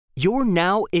You're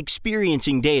now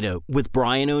experiencing data with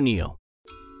Brian O'Neill.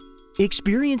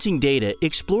 Experiencing Data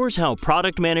explores how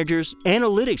product managers,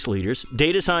 analytics leaders,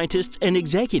 data scientists, and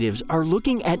executives are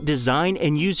looking at design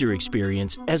and user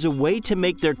experience as a way to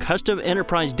make their custom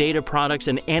enterprise data products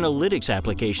and analytics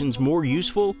applications more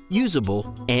useful,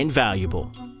 usable, and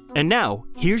valuable. And now,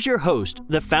 here's your host,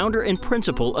 the founder and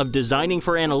principal of Designing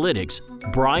for Analytics,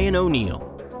 Brian O'Neill.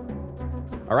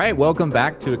 All right, welcome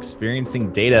back to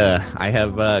Experiencing Data. I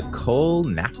have Cole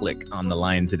Knaflic on the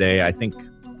line today. I think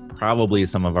probably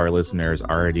some of our listeners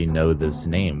already know this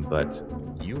name, but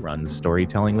you run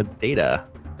Storytelling with Data.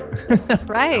 That's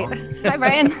right. Hi,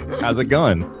 Brian. How's it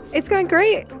going? It's going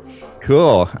great.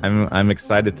 Cool. I'm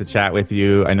excited to chat with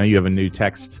you. I know you have a new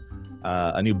text,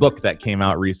 a new book that came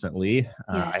out recently.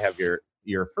 Yes. I have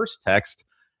your first text,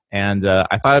 and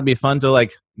I thought it'd be fun to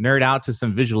nerd out to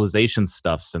some visualization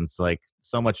stuff, since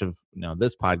so much of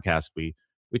this podcast we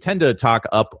tend to talk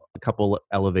up a couple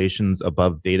elevations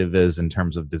above data viz in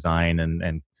terms of design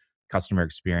and customer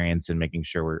experience and making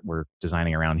sure we're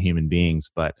designing around human beings.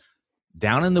 But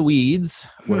down in the weeds,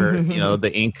 where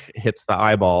the ink hits the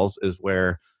eyeballs, is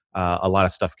where a lot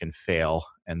of stuff can fail.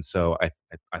 And so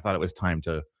I thought it was time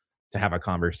to have a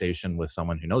conversation with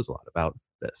someone who knows a lot about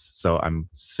this. So I'm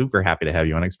super happy to have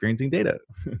you on Experiencing Data.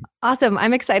 Awesome.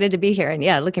 I'm excited to be here. And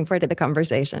looking forward to the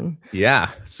conversation. Yeah.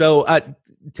 So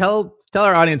tell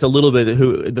our audience a little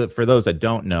bit, for those that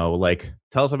don't know,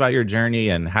 tell us about your journey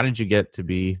and how did you get to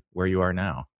be where you are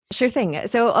now? Sure thing.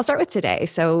 So I'll start with today.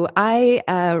 So I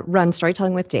run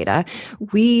Storytelling with Data.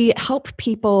 We help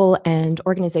people and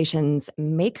organizations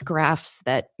make graphs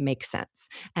that make sense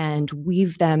and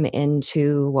weave them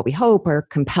into what we hope are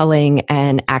compelling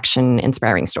and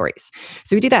action-inspiring stories.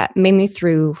 So we do that mainly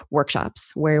through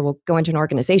workshops where we'll go into an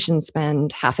organization,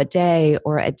 spend half a day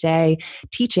or a day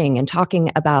teaching and talking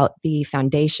about the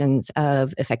foundations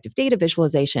of effective data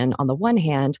visualization on the one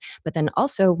hand, but then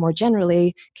also more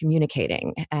generally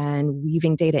communicating and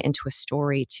weaving data into a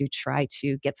story to try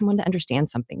to get someone to understand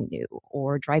something new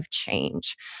or drive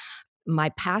change. My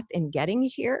path in getting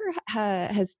here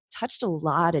has touched a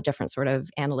lot of different sort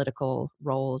of analytical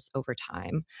roles over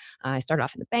time. I started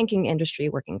off in the banking industry,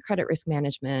 working credit risk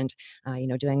management,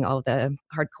 doing all the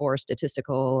hardcore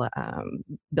statistical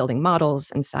building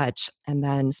models and such, and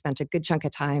then spent a good chunk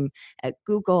of time at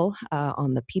Google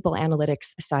on the people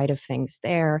analytics side of things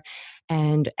there.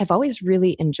 And I've always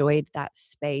really enjoyed that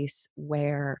space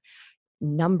where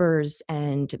numbers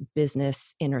and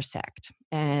business intersect,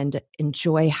 and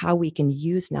enjoy how we can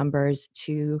use numbers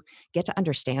to get to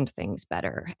understand things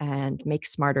better and make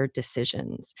smarter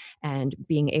decisions. And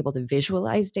being able to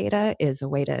visualize data is a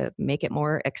way to make it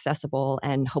more accessible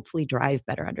and hopefully drive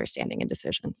better understanding and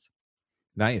decisions.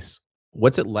 Nice.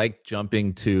 What's it like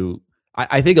jumping to,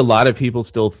 I think a lot of people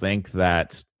still think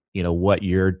that, what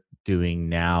you're doing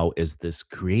now is this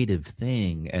creative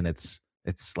thing, and it's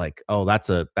like, oh, that's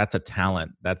a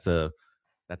talent. That's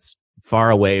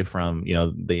far away from,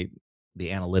 the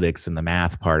analytics and the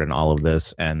math part and all of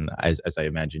this. And as I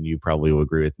imagine you probably will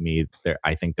agree with me,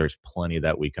 I think there's plenty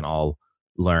that we can all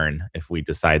learn if we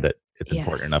decide that it's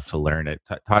important enough to learn it.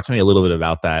 Talk to me a little bit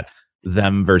about that,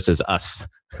 them versus us.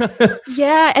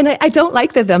 Yeah. And I don't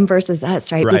like the them versus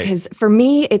us, right? Because for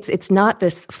me, it's not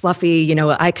this fluffy,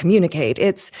 I communicate.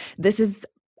 This is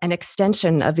an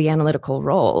extension of the analytical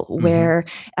role where,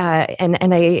 and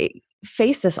I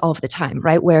face this all of the time,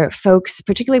 right? Where folks,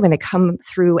 particularly when they come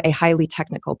through a highly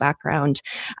technical background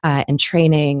and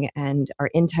training and are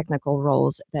in technical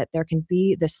roles, that there can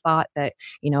be this thought that,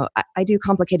 I do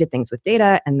complicated things with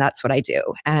data and that's what I do.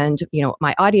 And,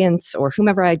 my audience or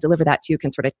whomever I deliver that to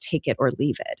can sort of take it or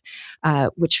leave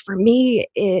it, which for me,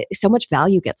 so much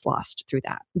value gets lost through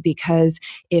that. Because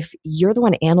if you're the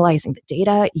one analyzing the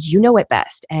data, you know it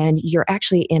best. And you're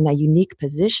actually in a unique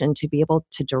position to be able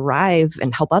to derive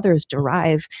and help others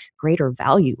derive greater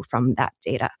value from that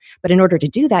data. But in order to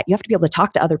do that, you have to be able to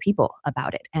talk to other people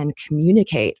about it and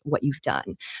communicate what you've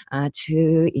done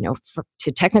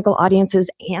to technical audiences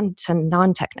and to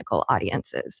non-technical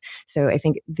audiences. So I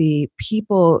think the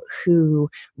people who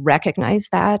recognize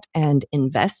that and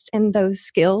invest in those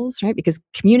skills, right? Because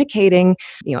communicating,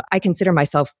 I consider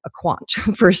myself a quant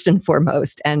first and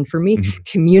foremost. And for me,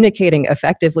 communicating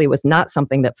effectively was not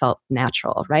something that felt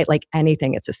natural, right? Like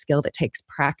anything, it's a skill that takes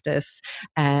practice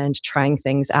and and trying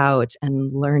things out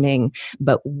and learning.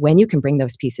 But when you can bring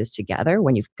those pieces together,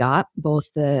 when you've got both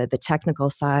the technical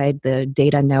side, the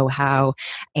data know-how,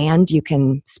 and you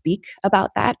can speak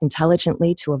about that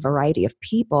intelligently to a variety of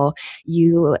people,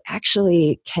 you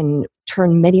actually can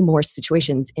turn many more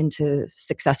situations into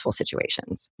successful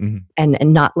situations, and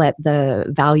not let the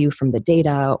value from the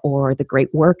data or the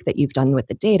great work that you've done with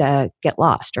the data get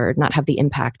lost or not have the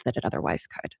impact that it otherwise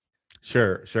could.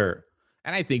 Sure.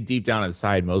 And I think deep down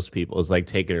inside, most people is like,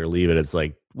 take it or leave it. It's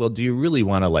like, well, do you really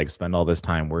want to like spend all this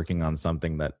time working on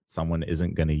something that someone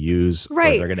isn't going to use, or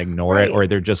they're going to ignore it, or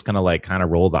they're just going to like kind of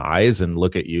roll the eyes and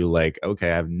look at you like,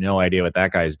 okay, I have no idea what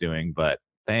that guy's doing, but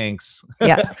thanks.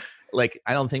 Yeah. Like,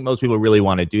 I don't think most people really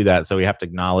want to do that. So we have to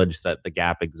acknowledge that the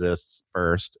gap exists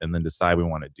first and then decide we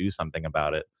want to do something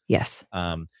about it. Yes.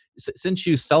 Since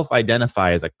you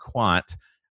self-identify as a quant,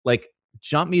 like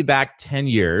jump me back 10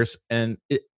 years. And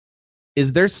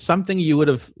is there something you would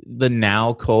have, the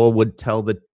now Cole would tell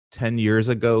the 10 years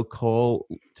ago Cole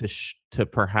to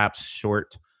perhaps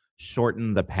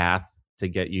shorten the path to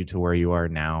get you to where you are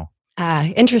now?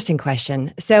 Interesting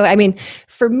question. So, I mean,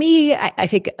 for me, I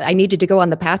think I needed to go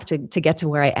on the path to get to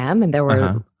where I am. And there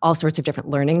were all sorts of different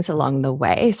learnings along the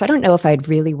way. So I don't know if I'd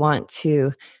really want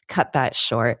to cut that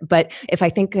short. But if I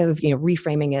think of,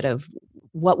 reframing it of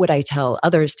what would I tell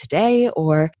others today,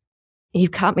 or you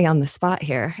caught me on the spot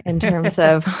here in terms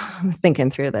of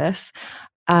thinking through this.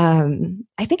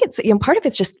 I think it's, part of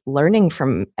it's just learning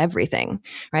from everything,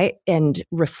 right? And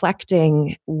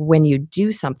reflecting when you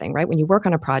do something, right? When you work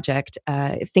on a project,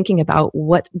 thinking about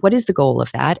what is the goal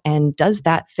of that, and does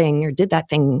that thing or did that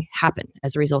thing happen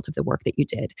as a result of the work that you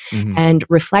did? And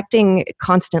reflecting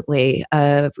constantly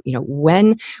of,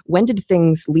 when did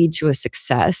things lead to a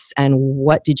success, and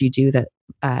what did you do that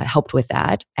helped with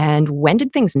that, and when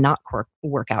did things not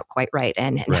work out quite right,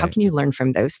 and how can you learn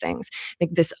from those things? I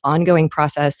think this ongoing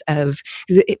process of,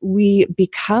 we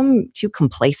become too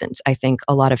complacent, I think,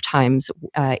 a lot of times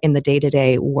in the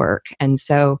day-to-day work, and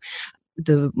so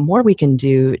the more we can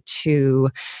do to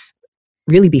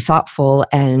really be thoughtful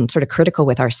and sort of critical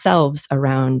with ourselves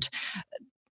around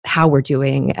how we're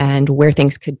doing and where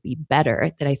things could be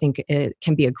better, that I think it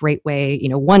can be a great way,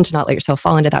 one, to not let yourself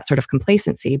fall into that sort of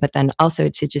complacency, but then also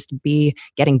to just be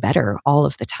getting better all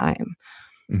of the time.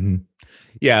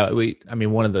 Yeah,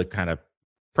 one of the kind of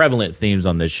prevalent themes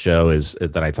on this show is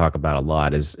that I talk about a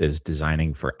lot is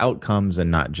designing for outcomes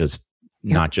and not just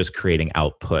creating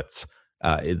outputs.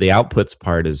 The outputs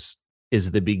part is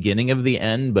the beginning of the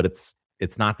end, but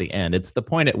it's not the end. It's the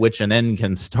point at which an end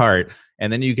can start.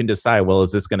 And then you can decide, well,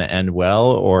 is this going to end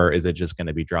well, or is it just going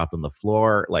to be dropped on the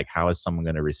floor? Like, how is someone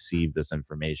going to receive this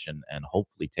information and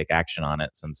hopefully take action on it?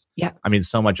 Since,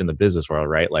 so much in the business world,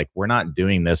 right? Like, we're not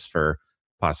doing this for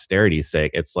posterity's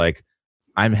sake. It's like,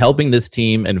 I'm helping this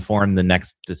team inform the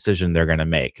next decision they're going to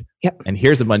make. And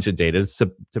here's a bunch of data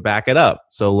to back it up.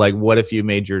 So like, what if you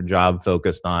made your job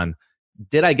focused on,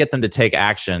 did I get them to take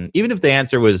action? Even if the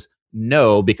answer was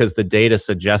no, because the data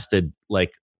suggested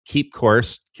like, keep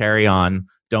course, carry on,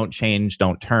 don't change,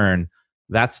 don't turn.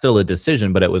 That's still a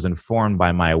decision, but it was informed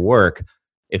by my work.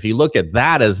 If you look at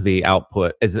that as the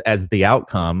output, as the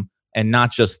outcome, and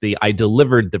not just I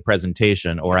delivered the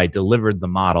presentation, or I delivered the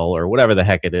model, or whatever the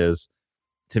heck it is,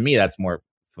 to me, that's more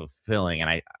fulfilling.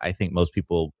 And I think most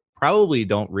people probably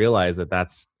don't realize that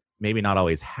that's maybe not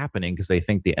always happening, because they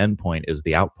think the end point is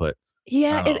the output.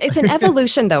 Yeah, it's an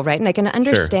evolution though, right? And I can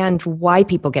understand why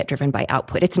people get driven by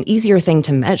output. It's an easier thing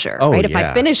to measure, right? If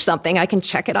I finish something, I can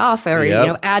check it off, or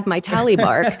add my tally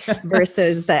mark.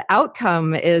 Versus the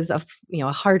outcome is a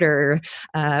harder,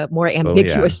 more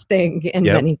ambiguous thing in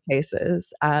many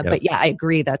cases. But yeah, I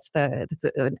agree. That's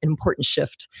an important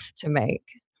shift to make.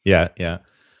 Yeah.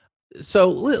 So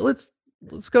let's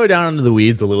go down into the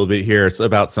weeds a little bit here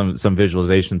about some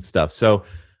visualization stuff. So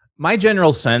my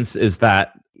general sense is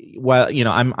that, while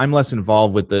I'm less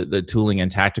involved with the tooling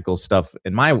and tactical stuff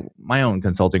in my own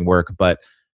consulting work, but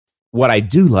what I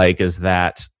do like is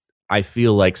that I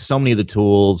feel like so many of the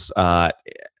tools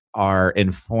are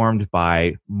informed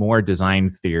by more design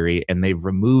theory, and they've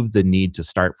removed the need to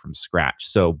start from scratch.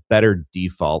 So better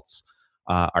defaults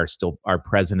are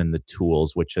present in the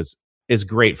tools, which is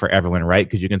great for everyone, right?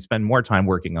 Because you can spend more time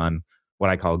working on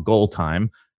what I call goal time,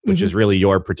 which is really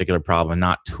your particular problem,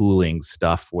 not tooling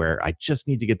stuff where I just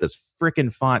need to get this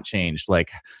frickin' font changed. Like,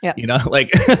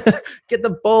 like get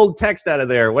the bold text out of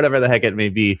there, whatever the heck it may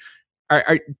be.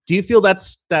 Do you feel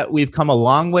that we've come a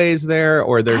long ways there,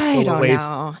 or there's still a ways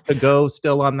to go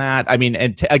still on that? I mean,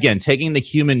 and again, taking the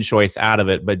human choice out of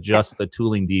it, but just the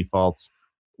tooling defaults.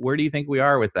 Where do you think we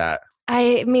are with that?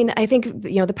 I mean, I think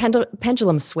the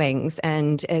pendulum swings,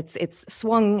 and it's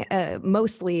swung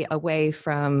mostly away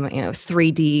from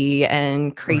 3D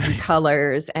and crazy Right.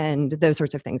 colors and those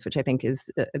sorts of things, which I think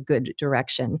is a good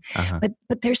direction. Uh-huh.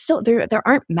 But there's still there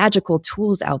aren't magical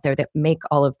tools out there that make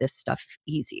all of this stuff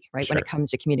easy, right? When it Sure.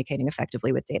 comes to communicating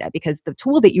effectively with data, because the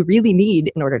tool that you really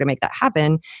need in order to make that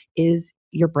happen is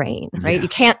your brain, right? Yeah. You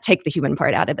can't take the human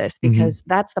part out of this, Mhm. because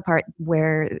that's the part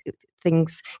where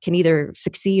things can either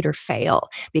succeed or fail,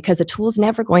 because a tool's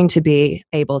never going to be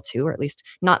able to, or at least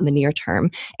not in the near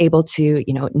term, able to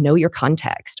know your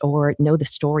context or know the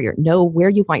story or know where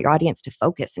you want your audience to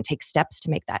focus and take steps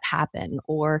to make that happen,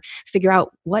 or figure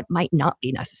out what might not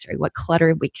be necessary, what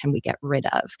clutter can we get rid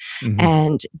of. Mhm.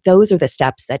 And those are the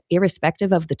steps that,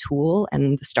 irrespective of the tool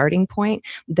and the starting point,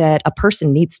 that a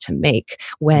person needs to make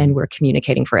when Mhm. we're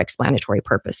communicating for explanatory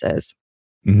purposes.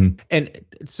 Mhm. And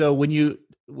so when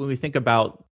we think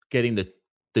about getting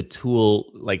the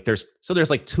tool, like there's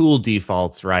like tool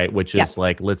defaults, right? Which Yeah. is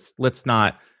like let's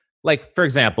not, like, for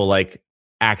example, like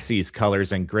axes,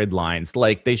 colors, and grid lines,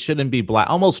 like they shouldn't be black.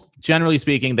 Almost generally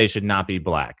speaking, they should not be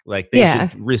black. Like they Yeah,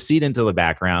 should recede into the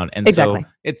background. And so exactly.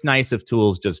 it's nice if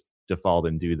tools just default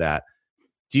and do that.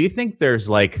 Do you think there's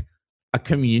like a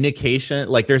communication,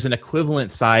 like there's an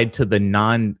equivalent side to the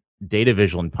non data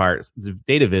vision part, the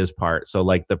data viz part? So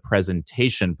like the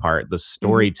presentation part, the Mhm.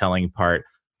 storytelling part.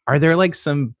 Are there like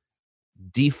some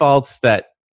defaults that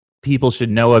people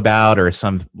should know about, or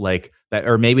some like that,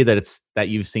 or maybe that it's that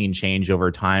you've seen change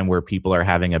over time where people are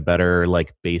having a better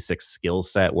like basic skill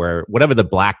set, where whatever the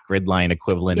black grid line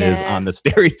equivalent is Yeah. on the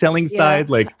storytelling Yeah, side,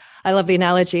 like I love the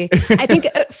analogy. I think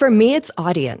for me, it's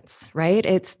audience, right?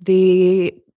 It's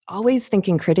the always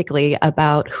thinking critically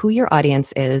about who your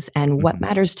audience is and what Mhm.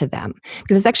 matters to them.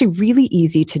 Because it's actually really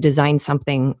easy to design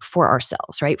something for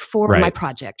ourselves, right? For my Right.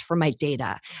 project, for my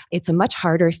data. It's a much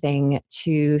harder thing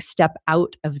to step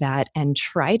out of that and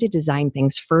try to design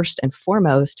things first and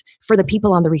foremost for the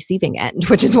people on the receiving end,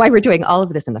 which is why we're doing all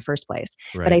of this in the first place.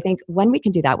 But I Right. think when we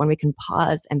can do that, when we can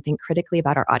pause and think critically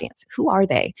about our audience, who are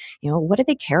they? What do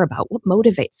they care about? What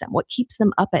motivates them? What keeps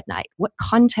them up at night? What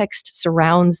context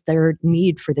surrounds their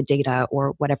need for the data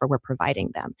or whatever we're providing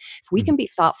them? If we Mhm. can be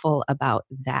thoughtful about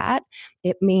that,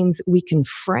 it means we can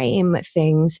frame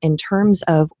things in terms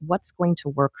of what's going to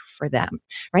work for them,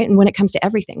 right? And when it comes to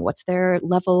everything, what's their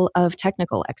level of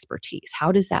technical expertise?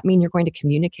 How does that mean you're going to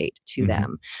communicate to Mhm.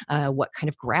 them? What kind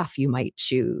of graph you might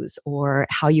choose, or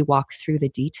how you walk through the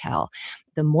detail?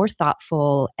 The more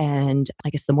thoughtful and, I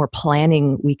guess, the more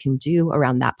planning we can do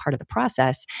around that part of the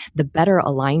process, the better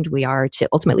aligned we are to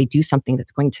ultimately do something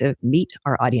that's going to meet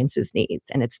our audience's needs.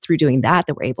 And it's through doing that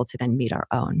that we're able to then meet our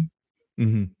own.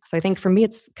 Mhm. So I think for me,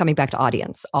 it's coming back to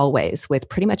audience always, with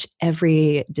pretty much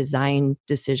every design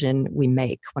decision we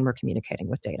make when we're communicating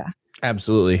with data.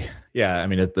 Absolutely. Yeah, I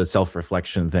mean, the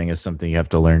self-reflection thing is something you have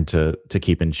to learn to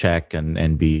keep in check,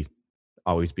 and be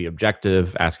always be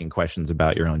objective, asking questions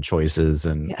about your own choices,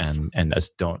 and Yes. us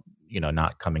don't,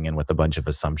 not coming in with a bunch of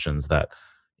assumptions that,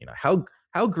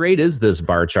 how great is this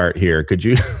bar chart here? Could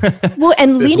you Well,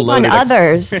 and this leaning on loaded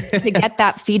others to get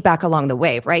that feedback along the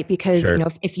way, right? Because, Sure.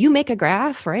 if you make a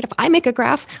graph, right? If I make a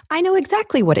graph, I know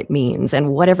exactly what it means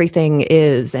and what everything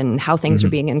is and how things are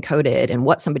Mhm. being encoded and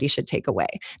what somebody should take away.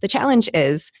 The challenge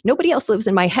is nobody else lives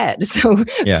in my head. So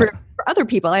Yeah. for other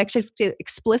people, I actually have to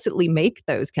explicitly make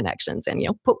those connections and,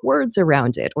 put words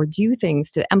around it, or do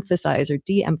things to emphasize or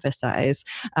de-emphasize,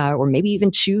 or maybe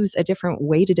even choose a different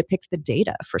way to depict the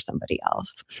data for somebody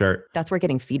else. Sure. That's where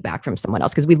getting feedback from someone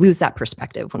else, because we lose that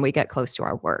perspective when we get close to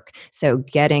our work. So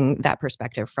getting that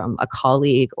perspective from a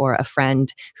colleague or a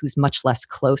friend who's much less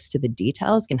close to the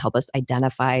details can help us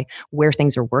identify where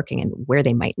things are working and where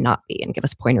they might not be, and give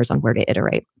us pointers on where to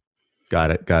iterate. Got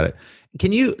it. Got it.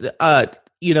 Can you,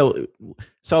 you know,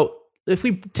 so if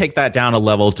we take that down a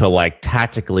level to like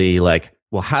tactically, like,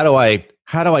 well, how do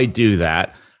I do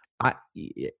that?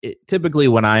 Typically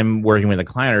when I'm working with a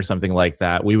client or something like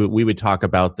that, we would talk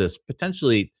about this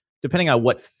potentially depending on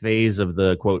what phase of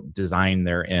the quote design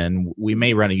they're in. We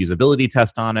may run a usability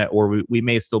test on it, or we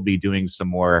may still be doing some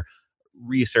more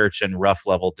research and rough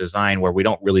level design where we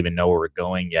don't really even know where we're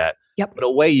going yet. Yep. But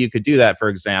a way you could do that, for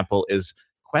example, is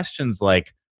questions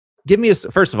like, give me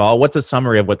first of all, what's a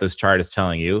summary of what this chart is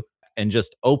telling you? And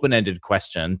just open-ended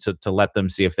question to let them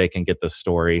see if they can get the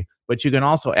story. But you can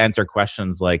also answer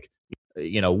questions like,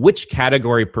 which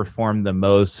category performed the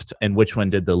most and which one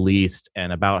did the least,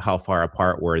 and about how far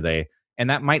apart were they? And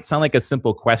that might sound like a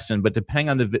simple question, but depending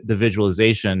on the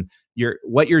visualization,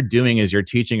 what you're doing is you're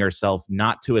teaching yourself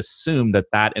not to assume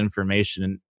that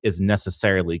information is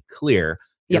necessarily clear.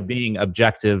 You're Yep. being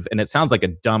objective, and it sounds like a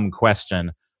dumb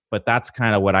question, But that's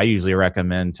kind of what I usually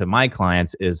recommend to my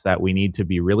clients, is that we need to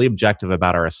be really objective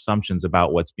about our assumptions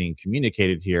about what's being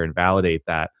communicated here and validate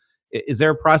that. Is there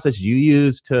a process you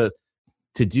use to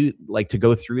do, like, to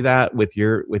go through that with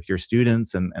your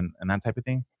students and that type of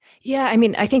thing? Yeah, I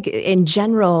mean, I think in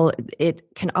general, it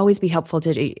can always be helpful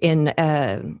to in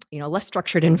a less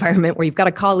structured environment where you've got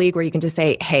a colleague where you can just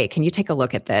say, "Hey, can you take a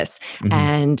look at this?" Hmm.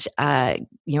 And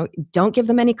don't give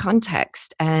them any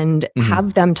context and Hmm.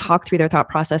 have them talk through their thought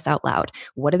process out loud.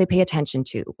 What do they pay attention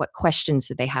to? What questions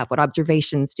do they have? What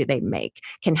observations do they make?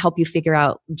 Can help you figure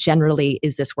out generally,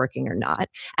 is this working or not?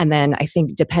 And then I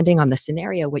think depending on the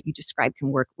scenario, what you described can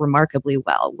work remarkably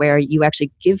well, where you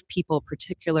actually give people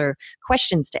particular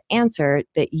questions to answer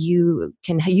that you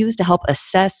can use to help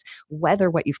assess whether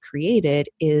what you've created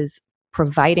is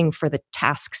providing for the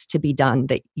tasks to be done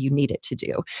that you need it to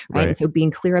do, right? And Right. so being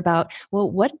clear about,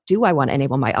 well, what do I want to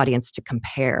enable my audience to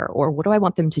compare, or what do I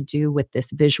want them to do with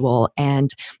this visual,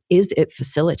 and is it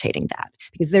facilitating that?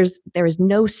 Because there is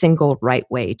no single right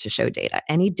way to show data.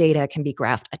 Any data can be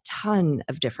graphed a ton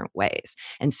of different ways.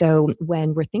 And so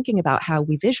when we're thinking about how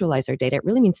we visualize our data, it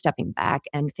really means stepping back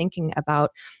and thinking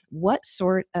about what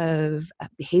sort of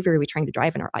behavior are we trying to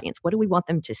drive in our audience? What do we want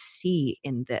them to see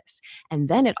in this? And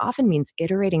then it often means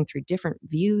iterating through different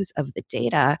views of the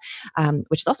data,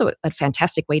 which is also a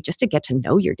fantastic way just to get to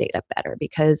know your data better,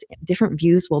 because different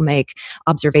views will make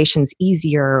observations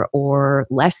easier or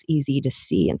less easy to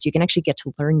see. And so you can actually get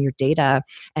to learn your data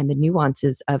and the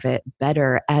nuances of it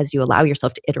better as you allow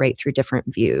yourself to iterate through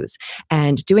different views.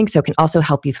 And doing so can also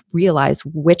help you realize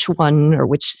which one or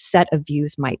which set of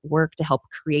views might work to help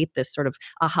create this sort of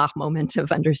aha moment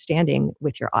of understanding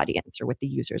with your audience or with the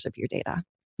users of your data.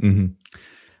 Hmm.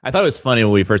 I thought it was funny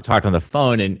when we first talked on the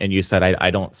phone, and you said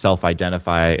I don't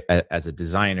self-identify as a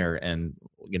designer, and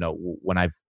when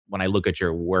I look at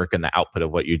your work and the output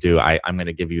of what you do, I'm going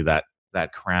to give you that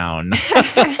crown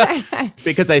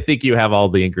because I think you have all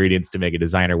the ingredients to make a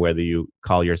designer, whether you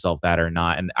call yourself that or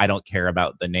not. And I don't care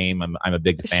about the name. I'm a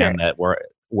big Sure. fan that we're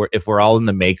if we're all in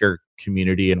the maker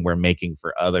community and we're making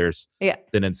for others, Yeah.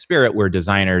 then in spirit we're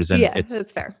designers, and Yeah, it's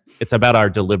that's fair. it's, it's about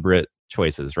our deliberate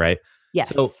choices, right?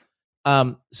 So Yes.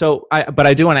 but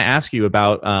I do want to ask you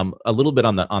about a little bit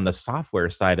on the software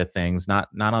side of things, not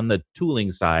on the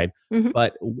tooling side, Mhm.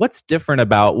 but what's different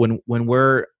about when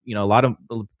we're, a lot of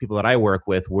the people that I work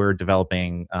with, we're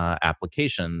developing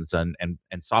applications and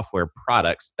software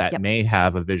products that Yep. may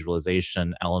have a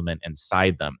visualization element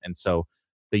inside them. And so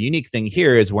the unique thing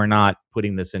here is we're not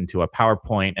putting this into a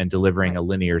PowerPoint and delivering a Right.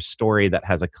 linear story that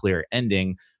has a clear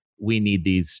ending. We need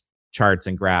these charts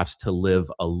and graphs to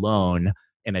live alone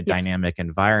in a Yes. dynamic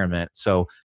environment. So,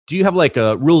 do you have like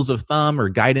a rules of thumb or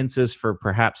guidances for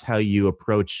perhaps how you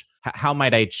approach? How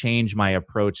might I change my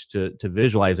approach to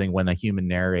visualizing when a human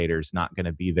narrator is not going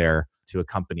to be there to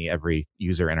accompany every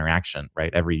user interaction,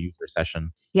 right? Every user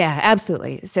session. Yeah,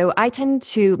 absolutely. So I tend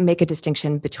to make a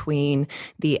distinction between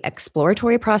the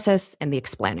exploratory process and the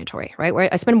explanatory, right? Where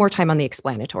I spend more time on the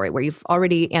explanatory, where you've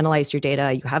already analyzed your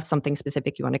data, you have something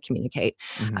specific you want to communicate.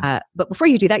 Hmm. But before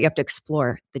you do that, you have to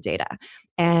explore the data.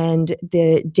 And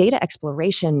the data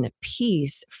exploration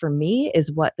piece for me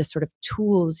is what the sort of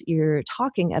tools you're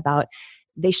talking about,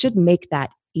 they should make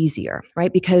that easier,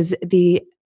 right? Because the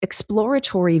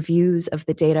exploratory views of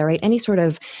the data, right? Any sort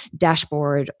of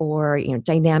dashboard or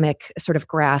dynamic sort of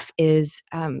graph is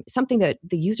something that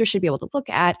the user should be able to look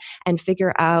at and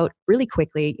figure out really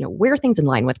quickly, where are things in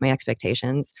line with my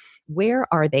expectations, where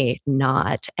are they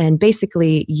not, and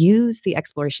basically use the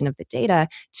exploration of the data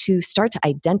to start to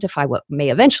identify what may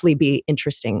eventually be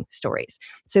interesting stories.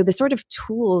 So the sort of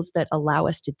tools that allow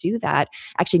us to do that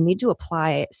actually need to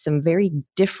apply some very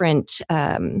different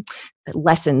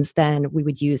lessons than we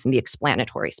would use in the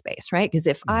explanatory space, right? Because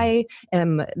if Hmm. I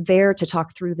am there to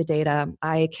talk through the data,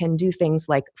 I can do things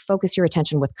like focus your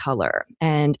attention with color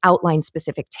and outline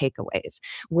specific takeaways.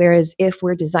 Whereas if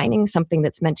we're designing something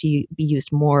that's meant to be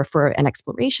used more for an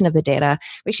exploration of the data,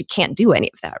 we actually can't do any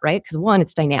of that, right? Because one,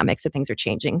 it's dynamic, so things are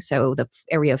changing. So the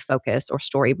area of focus or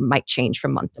story might change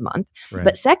from month to month. Right.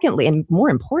 But secondly, and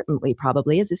more importantly,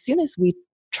 probably, is as soon as we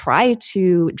try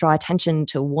to draw attention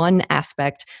to one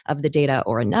aspect of the data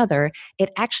or another, it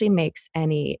actually makes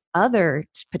any other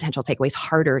potential takeaways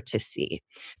harder to see.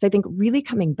 So I think really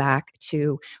coming back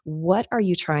to what are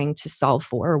you trying to solve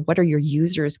for? What are your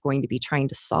users going to be trying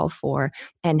to solve for?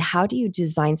 And how do you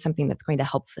design something that's going to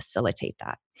help facilitate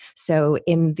that? So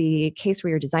in the case where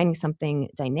you're designing something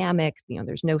dynamic,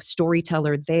 there's no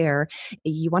storyteller there.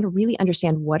 You want to really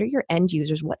understand, what are your end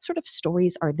users? What sort of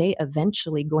stories are they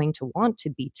eventually going to want to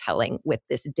be telling with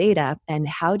this data? And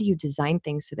how do you design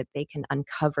things so that they can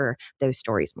uncover those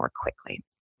stories more quickly?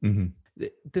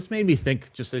 This made me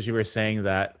think, just as you were saying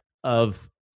that, of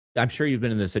I'm sure you've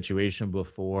been in this situation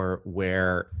before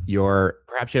where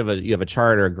perhaps you have a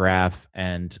chart or a graph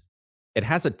and it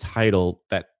has a title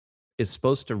that is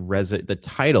supposed to resonate. The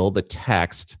title, the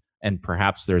text, and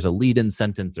perhaps there's a lead-in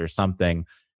sentence or something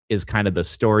is kind of the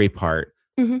story part,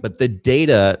 Mhm. but the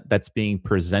data that's being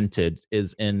presented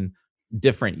is in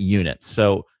different units.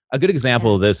 So a good example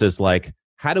Yeah. of this is like,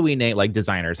 how do we name, like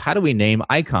designers, how do we name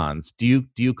icons? Do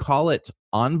you call it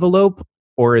envelope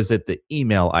or is it the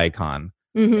email icon?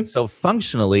 And Mhm. so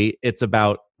functionally, it's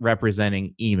about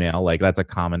representing email, like that's a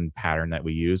common pattern that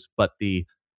we use, but the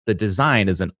design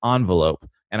is an envelope.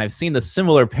 And I've seen the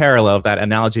similar parallel, if that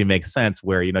analogy makes sense,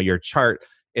 where your chart,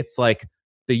 it's like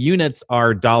the units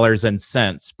are dollars and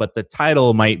cents, but the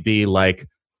title might be like,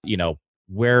 you know,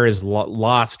 where is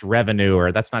lost revenue,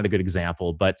 or that's not a good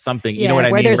example, but something, you know what Yeah,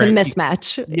 I where mean? there's a Where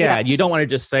mismatch. yeah, Yeah. you don't want to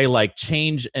just say like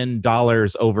change in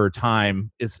dollars over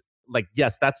time is like,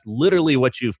 yes, that's literally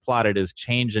what you've plotted is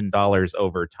change in dollars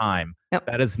over time. Yep.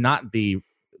 That is not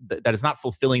that is not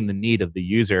fulfilling the need of the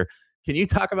user. Can you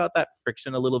talk about that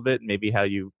friction a little bit? Maybe how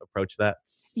you approach that?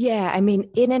 Yeah, I mean,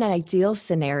 in an ideal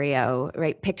scenario,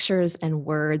 right, pictures and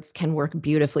words can work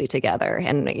beautifully together.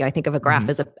 And I think of a graph Hmm.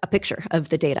 as a picture of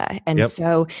the data. And Yep.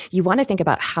 so you want to think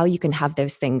about how you can have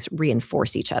those things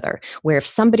reinforce each other, where if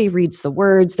somebody reads the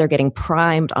words, they're getting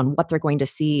primed on what they're going to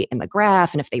see in the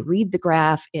graph. And if they read the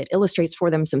graph, it illustrates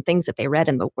for them some things that they read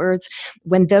in the words.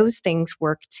 When those things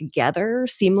work together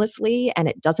seamlessly and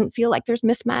it doesn't feel like there's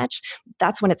mismatch,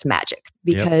 that's when it's magic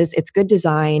Yep. because it's good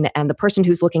design and the person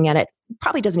who's looking at it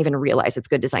probably doesn't even realize it's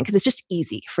good design because it's just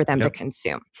easy for them to Yep.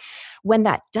 consume. When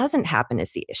that doesn't happen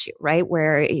is the issue, right?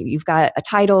 Where you've got a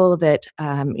title that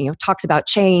talks about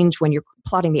change when you're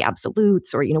plotting the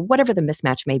absolutes or whatever the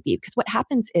mismatch may be. Because what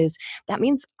happens is that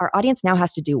means our audience now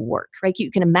has to do work, right?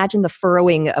 You can imagine the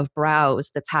furrowing of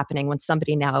brows that's happening when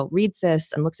somebody now reads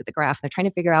this and looks at the graph. And they're trying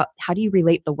to figure out how do you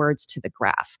relate the words to the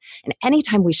graph. And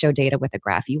anytime we show data with a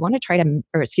graph, you want to try to,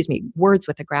 or excuse me, words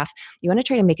with a graph, you want to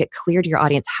try to make it clear to your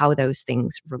audience how those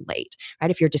things relate, right?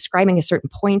 If you're describing a certain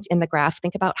point in the graph,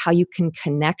 think about how you can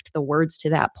connect the words to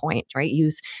that point, right?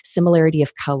 Use similarity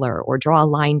of color or draw a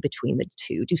line between the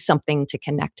two, do something to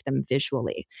connect them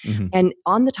visually. Hmm. And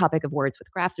on the topic of words with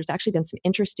graphs, there's actually been some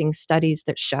interesting studies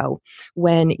that show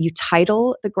when you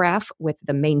title the graph with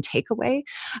the main takeaway,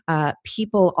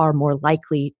 people are more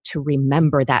likely to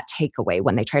remember that takeaway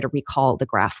when they try to recall the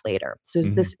graph later. So there's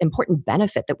Hmm. this important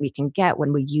benefit that we can get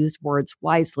when we use words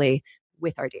wisely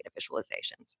with our data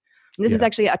visualizations. And this is Yeah.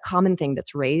 actually a common thing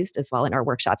that's raised as well in our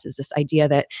workshops is this idea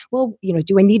that, well,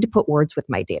 do I need to put words with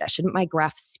my data? Shouldn't my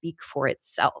graph speak for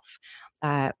itself?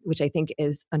 Which I think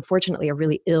is unfortunately a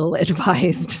really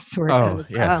ill-advised sort Oh, of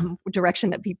yeah.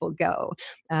 direction that people go,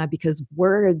 because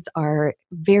words are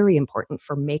very important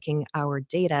for making our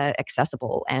data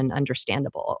accessible and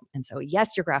understandable. And so,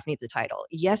 yes, your graph needs a title.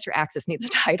 Yes, your axis needs a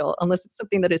title, unless it's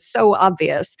something that is so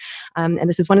obvious. And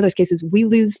this is one of those cases we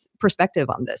lose perspective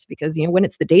on this because when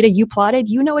it's the data you plotted,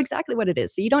 you know exactly what it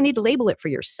is. So you don't need to label it for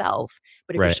yourself.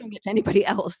 But if you're Right. showing it to anybody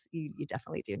else, you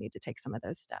definitely do need to take some of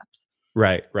those steps.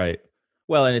 Right. Right.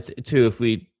 Well, and it's too, if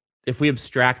we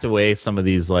abstract away some of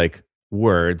these like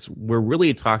words, we're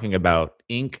really talking about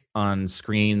ink on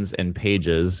screens and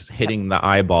pages Yep. hitting the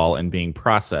eyeball and being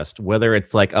processed, whether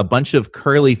it's like a bunch of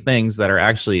curly things that are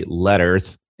actually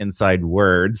letters inside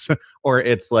words or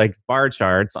it's like bar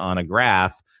charts on a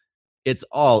graph. It's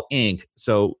all ink.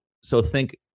 So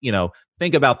think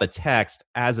about the text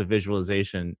as a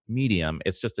visualization medium.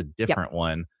 It's just a Yep. different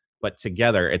one, but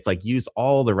together it's like use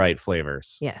all the right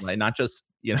flavors, like Yes. not just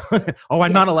oh,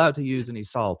 I'm Yeah. not allowed to use any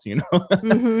salt.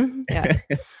 Yeah.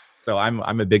 So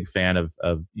I'm a big fan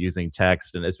of using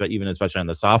text, and even especially on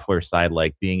the software side,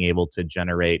 like being able to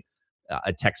generate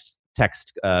a text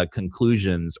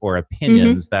conclusions or Hmm.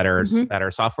 opinions that are Hmm. that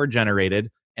are software generated,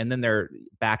 and then they're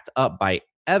backed up by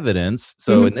evidence.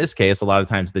 So in Hmm. this case, a lot of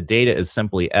times the data is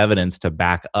simply evidence to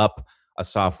back up a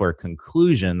software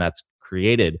conclusion that's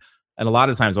created. And a lot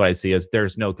of times what I see is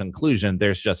there's no conclusion,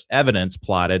 there's just evidence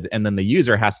plotted, and then the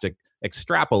user has to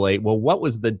extrapolate, well, what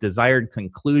was the desired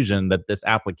conclusion that this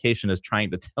application is trying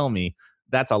to tell me?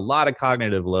 That's a lot of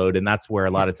cognitive load, and that's where a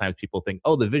Yeah. lot of times people think,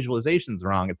 oh, the visualization's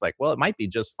wrong. It's like, well, it might be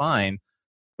just fine,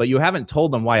 but you haven't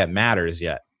told them why it matters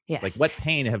yet. Like, Yes. what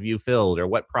pain have you filled, or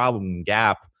what problem,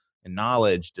 gap in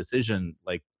knowledge, decision,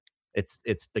 like,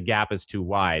 it's the gap is too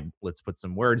wide. Let's put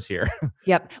some words here.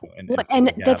 Yep. and, Well, and fill and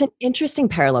the that's gap. an interesting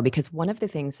parallel because one of the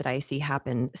things that I see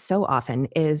happen so often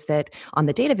is that on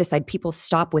the data side, people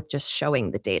stop with just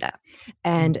showing the data.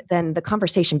 And then the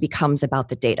conversation becomes about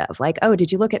the data of like, oh,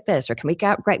 did you look at this? Or can we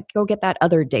go get that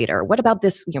other data? Or what about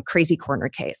this, crazy corner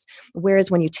case?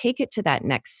 Whereas when you take it to that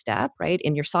next step, right,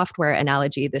 in your software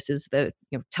analogy, this is the,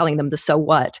 telling them the so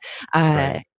what.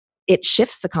 Right. It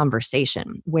shifts the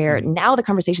conversation where now the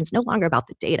conversation is no longer about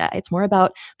the data. It's more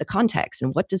about the context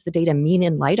and what does the data mean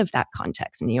in light of that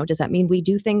context? And, does that mean we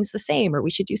do things the same or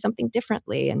we should do something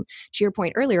differently? And to your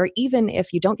point earlier, even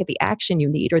if you don't get the action you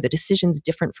need or the decision's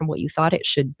different from what you thought it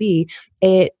should be,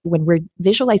 when we're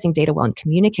visualizing data well and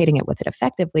communicating it with it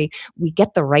effectively, we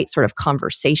get the right sort of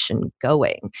conversation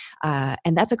going.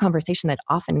 And that's a conversation that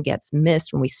often gets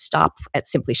missed when we stop at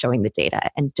simply showing the data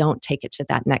and don't take it to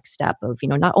that next step of,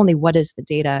 not only what does the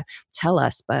data tell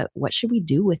us, but what should we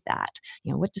do with that?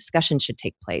 What discussion should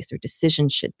take place or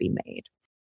decisions should be made?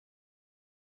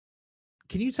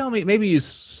 Can you tell me, maybe you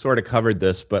sort of covered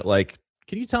this, but like,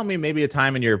 can you tell me maybe a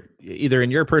time in either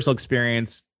in your personal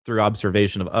experience through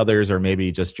observation of others or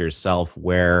maybe just yourself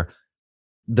where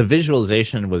the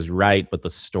visualization was right, but the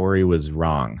story was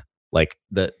wrong? Like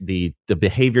the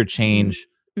behavior change,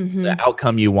 Mm-hmm. the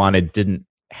outcome you wanted didn't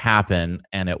happen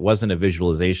and it wasn't a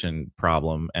visualization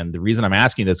problem. And the reason I'm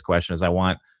asking this question is I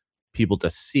want people to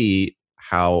see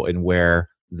how and where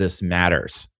this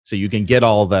matters so you can get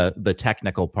all the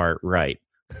technical part right.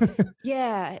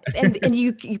 Yeah, and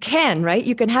you can, right?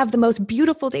 You can have the most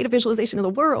beautiful data visualization in the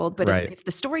world, but Right. if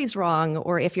the story's wrong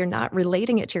or if you're not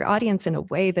relating it to your audience in a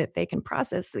way that they can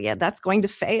process, yeah, that's going to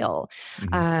fail.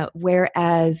 Mhm.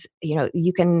 Whereas,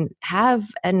 you can have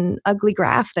an ugly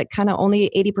graph that kind of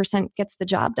only 80% gets the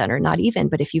job done or not even,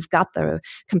 but if you've got the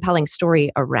compelling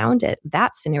story around it,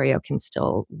 that scenario can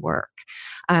still work.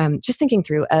 Just thinking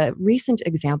through a recent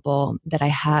example that I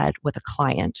had with a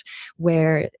client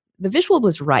where the visual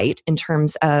was right in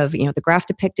terms of the graph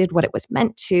depicted what it was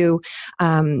meant to.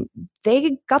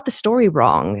 They got the story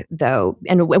wrong though,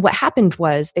 and what happened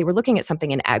was they were looking at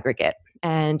something in aggregate,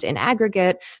 and in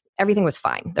aggregate everything was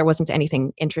fine. There wasn't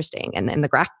anything interesting, and then the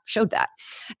graph showed that,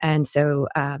 and so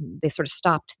they sort of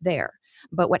stopped there.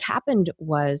 But what happened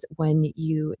was when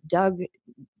you dug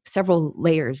several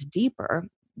layers deeper,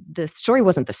 the story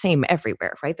wasn't the same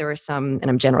everywhere, right? There were some, and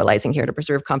I'm generalizing here to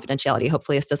preserve confidentiality.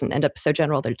 Hopefully, this doesn't end up so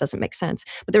general that it doesn't make sense.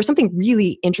 But there was something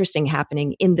really interesting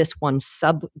happening in this one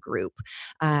subgroup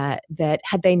that,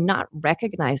 had they not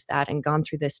recognized that and gone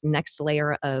through this next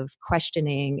layer of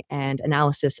questioning and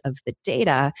analysis of the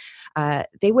data,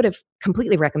 they would have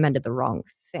completely recommended the wrong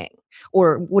thing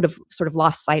or would have sort of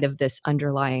lost sight of this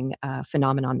underlying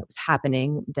phenomenon that was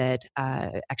happening that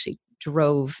actually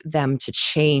drove them to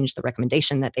change the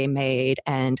recommendation that they made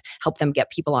and help them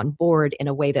get people on board in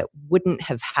a way that wouldn't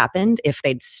have happened if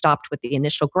they'd stopped with the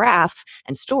initial graph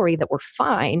and story that were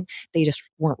fine. They just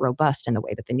weren't robust in the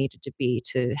way that they needed to be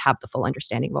to have the full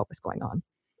understanding of what was going on.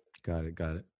 Got it.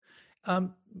 Got it.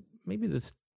 Um, maybe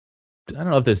this, I don't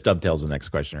know if this dovetails the next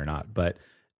question or not, but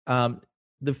um,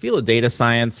 the field of data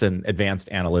science and advanced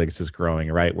analytics is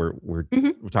growing, right? We're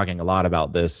talking a lot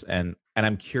about this, and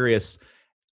I'm curious,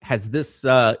 has this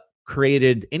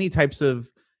created any types of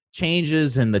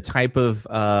changes in the type of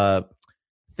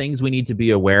things we need to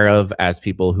be aware of as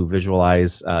people who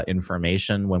visualize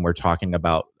information when we're talking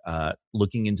about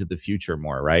looking into the future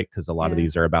more, right? Because a lot of Yeah.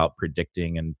 these are about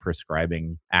predicting and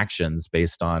prescribing actions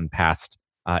based on past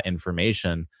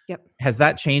information. Yep. Has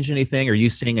that changed anything? Are you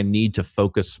seeing a need to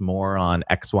focus more on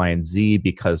X, Y, and Z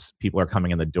because people are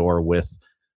coming in the door with,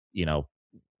 you know,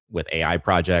 with AI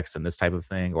projects and this type of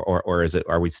thing, or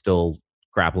are we still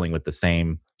grappling with the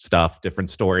same stuff, different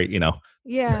story?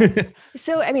 Yeah.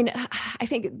 So, I mean, I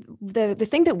think the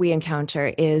thing that we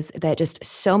encounter is that just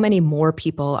so many more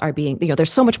people are being,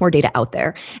 there's so much more data out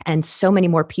there, and so many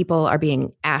more people are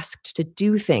being asked to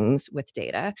do things with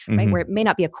data, right? Mhm. Where it may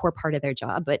not be a core part of their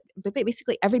job, but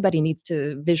basically everybody needs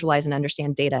to visualize and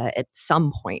understand data at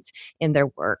some point in their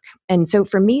work. And so,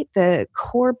 for me, the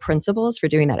core principles for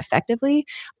doing that effectively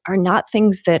are not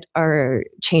things that are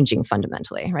changing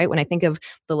fundamentally, right? When I think of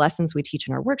the lessons we teach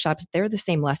in our workshops, they're the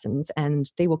same lessons, and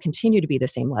they will continue to be the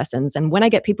same lessons. And when I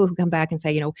get people who come back and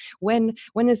say, when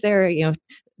is there,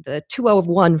 the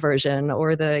 201 version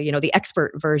or the, the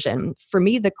expert version. For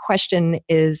me, the question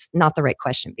is not the right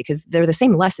question, because they're the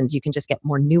same lessons. You can just get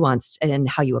more nuanced in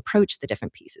how you approach the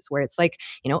different pieces, where it's like,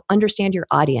 understand your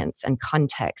audience and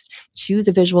context, choose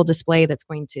a visual display that's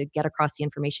going to get across the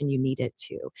information you need it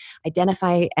to,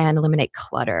 identify and eliminate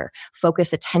clutter,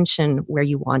 focus attention where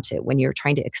you want it when you're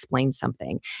trying to explain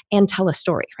something, and tell a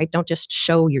story, right? Don't just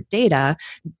show your data,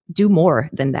 do more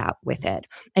than that with it.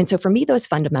 And so for me, those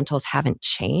fundamentals haven't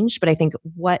changed, but I think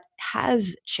what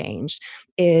has changed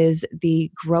is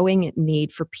the growing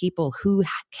need for people who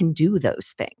can do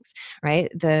those things,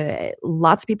 right?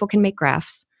 Lots of people can make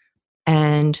graphs,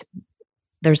 and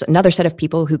there's another set of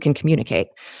people who can communicate.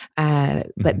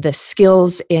 But the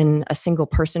skills in a single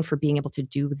person for being able to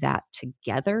do that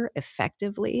together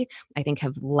effectively, I think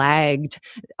have lagged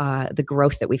the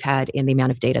growth that we've had in the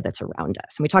amount of data that's around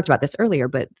us. And we talked about this earlier,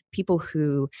 but people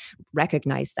who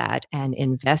recognize that and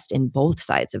invest in both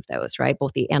sides of those, right?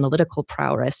 Both the analytical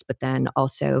prowess, but then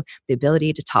also the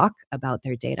ability to talk about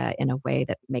their data in a way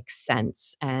that makes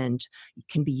sense and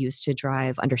can be used to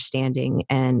drive understanding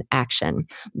and action.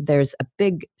 There's a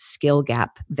big skill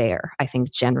gap there, I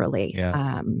think, generally.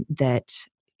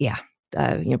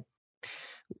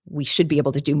 We should be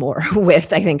able to do more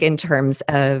with, I think, in terms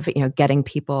of, getting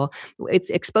people, it's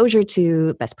exposure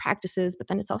to best practices, but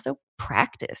then it's also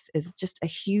practice is just a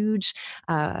huge,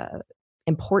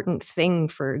 important thing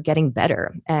for getting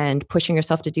better and pushing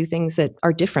yourself to do things that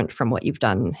are different from what you've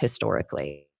done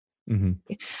historically.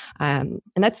 And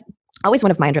that's always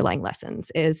one of my underlying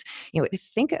lessons is,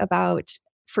 think about,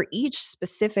 for each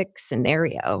specific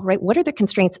scenario, right? What are the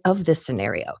constraints of this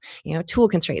scenario? Tool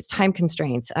constraints, time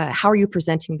constraints, how are you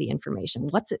presenting the information?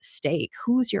 What's at stake?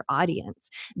 Who's your audience?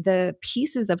 The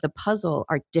pieces of the puzzle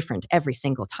are different every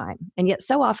single time. And yet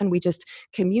so often we just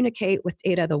communicate with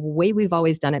data the way we've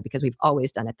always done it because we've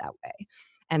always done it that way.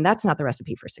 And that's not the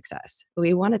recipe for success.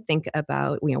 We want to think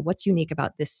about, what's unique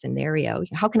about this scenario?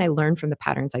 How can I learn from the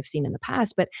patterns I've seen in the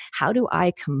past? But how do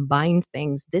I combine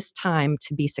things this time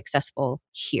to be successful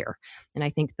here? And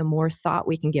I think the more thought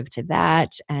we can give to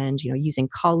that, and using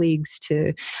colleagues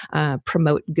to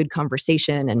promote good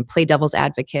conversation and play devil's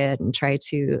advocate and try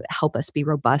to help us be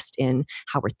robust in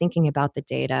how we're thinking about the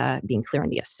data, being clear on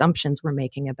the assumptions we're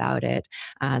making about it,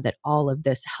 that all of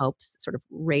this helps sort of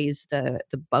raise the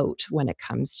boat when it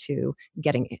comes to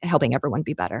helping everyone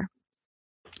be better.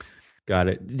 Got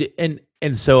it.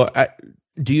 And so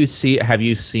have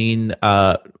you seen,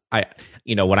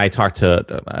 when I talk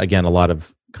to, again, a lot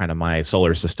of kind of my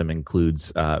solar system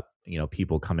includes,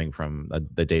 people coming from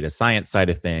the data science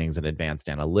side of things and advanced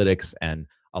analytics, and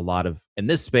a lot of, in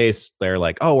this space, they're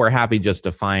like, oh, we're happy just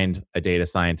to find a data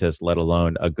scientist, let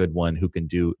alone a good one who can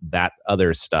do that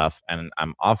other stuff. And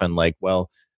I'm often like, well,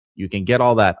 you can get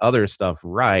all that other stuff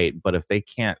right, but if they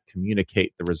can't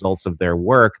communicate the results of their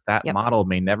work, that model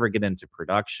may never get into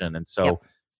production. And so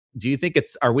do you think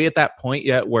are we at that point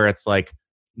yet where it's like,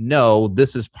 no,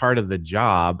 this is part of the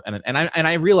job? And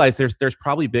I realize there's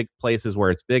probably big places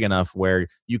where it's big enough where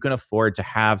you can afford to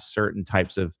have certain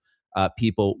types of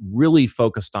people really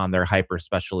focused on their hyper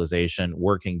specialization,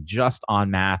 working just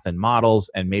on math and models,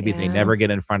 and maybe they never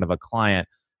get in front of a client.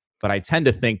 But I tend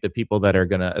to think that people that are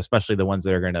going to, especially the ones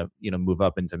that are going to, move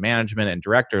up into management and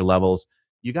director levels,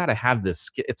 you got to have this.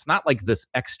 It's not like this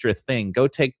extra thing. Go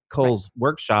take Cole's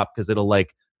workshop because it'll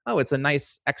like, oh, it's a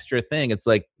nice extra thing. It's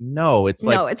like, no, it's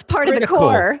part of the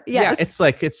core. Yes. Yeah, it's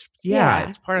like, it's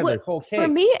part of the whole cake. For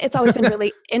me, it's always been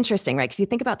really interesting, right? Because you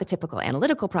think about the typical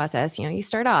analytical process, you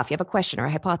start off, you have a question or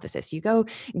a hypothesis, you go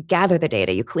gather the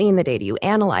data, you clean the data, you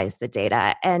analyze the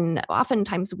data. And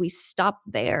oftentimes we stop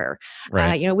there.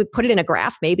 Right. We put it in a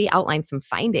graph, maybe outline some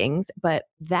findings, but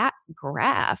that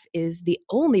graph is the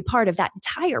only part of that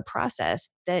entire process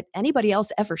that anybody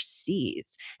else ever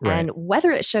sees. Right. And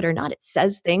whether it should or not, it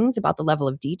says things about the level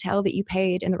of detail that you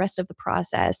paid in the rest of the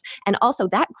process. And also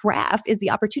that graph is the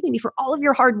opportunity for all of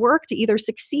your hard work to either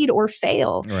succeed or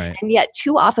fail. Right. And yet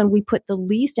too often we put the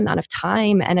least amount of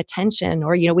time and attention,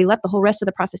 or, we let the whole rest of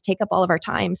the process take up all of our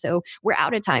time. So we're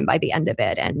out of time by the end of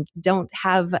it and don't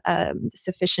have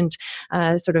sufficient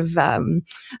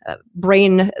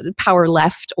brain power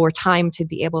left or time to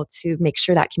be able to make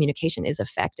sure that communication is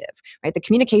effective, right? The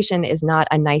communication is not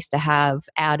a nice to have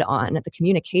add on. The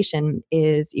communication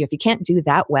is, if you can't do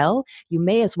that well, you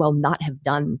may as well not have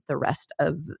done the rest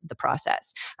of the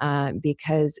process,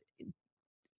 because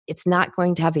it's not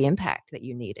going to have the impact that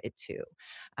you need it to.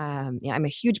 I'm a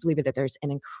huge believer that there's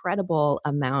an incredible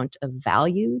amount of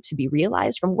value to be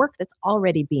realized from work that's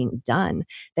already being done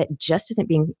that just isn't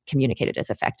being communicated as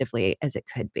effectively as it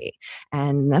could be.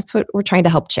 And that's what we're trying to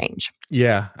help change.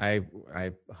 Yeah, I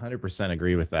 100%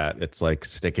 agree with that. It's like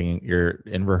you're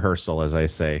in rehearsal, as I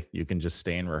say. You can just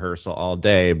stay in rehearsal all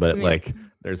day, but Yeah. like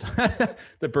there's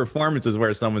the performance is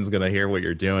where someone's going to hear what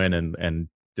you're doing and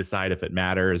decide if it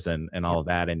matters and all of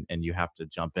that, and you have to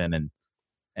jump in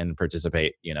and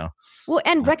participate. Well,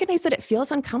 and recognize that it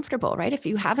feels uncomfortable, right? If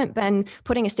you haven't been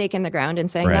putting a stake in the ground and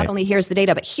saying, not Right. only here's the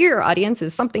data, but here, audience,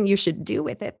 is something you should do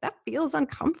with it, that feels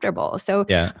uncomfortable. So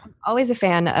Yeah. I'm always a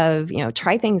fan of,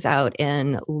 try things out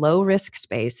in low risk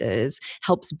spaces,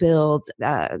 helps build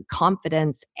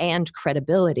confidence and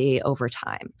credibility over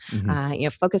time.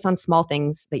 Mhm. Focus on small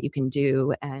things that you can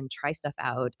do and try stuff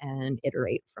out and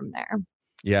iterate from there.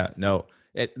 Yeah, no,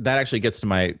 that actually gets to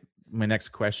my next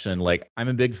question. Like, I'm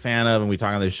a big fan of, and we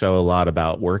talk on this show a lot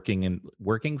about working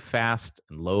fast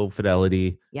and low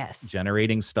fidelity, Yes.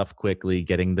 generating stuff quickly,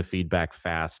 getting the feedback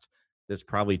fast. This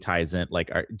probably ties in.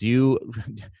 Like, do you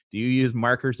do you use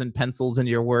markers and pencils in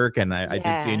your work? And I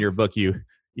did see in Yeah. your book you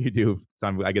do.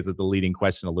 So I guess it's the leading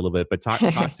question a little bit, but talk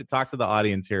to the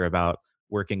audience here about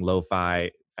working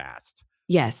lo-fi fast.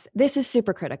 Yes, this is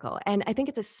super critical. And I think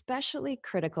it's especially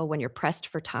critical when you're pressed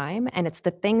for time. And it's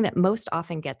the thing that most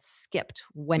often gets skipped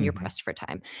when you're Hmm. pressed for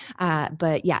time.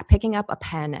 But yeah, picking up a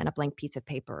pen and a blank piece of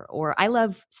paper, or I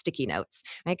love sticky notes,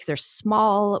 right? Because they're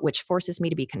small, which forces me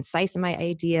to be concise in my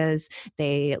ideas.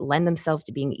 They lend themselves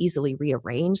to being easily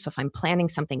rearranged. So if I'm planning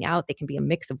something out, they can be a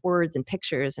mix of words and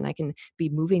pictures, and I can be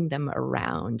moving them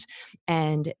around.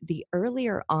 And the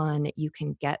earlier on you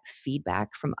can get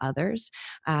feedback from others,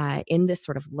 in this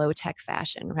sort of low tech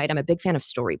fashion, right? I'm a big fan of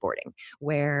storyboarding,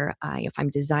 where if I'm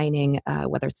designing,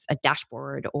 whether it's a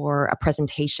dashboard or a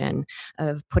presentation,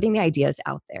 of putting the ideas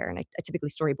out there. And I typically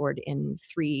storyboard in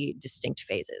three distinct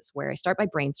phases, where I start by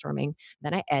brainstorming,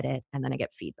 then I edit, and then I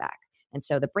get feedback. And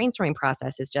so the brainstorming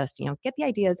process is just, get the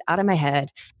ideas out of my head,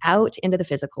 out into the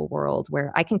physical world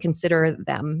where I can consider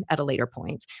them at a later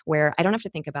point, where I don't have to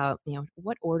think about,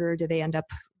 what order do they end up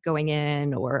going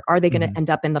in, or are they going to Hmm. end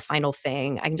up in the final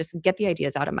thing? I can just get the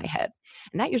ideas out of my head.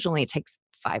 And that usually only takes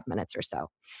 5 minutes or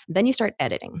so. Then you start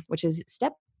editing, which is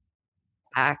step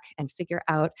back and figure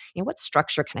out, what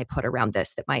structure can I put around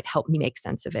this that might help me make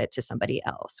sense of it to somebody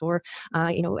else? Or,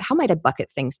 how might I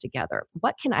bucket things together?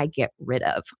 What can I get rid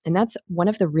of? And that's one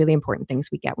of the really important things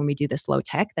we get when we do this low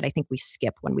tech that I think we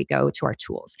skip when we go to our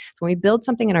tools. So when we build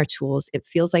something in our tools, it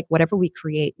feels like whatever we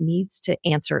create needs to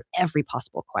answer every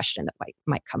possible question that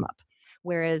might come up.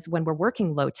 Whereas when we're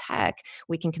working low tech,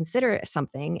 we can consider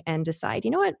something and decide,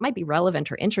 it might be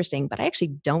relevant or interesting, but I actually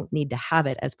don't need to have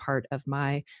it as part of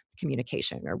my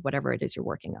communication or whatever it is you're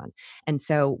working on. And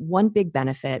so, one big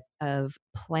benefit of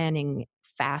planning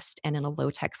fast and in a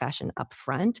low tech fashion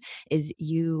upfront is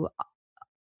you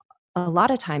a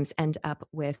lot of times end up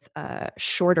with a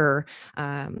shorter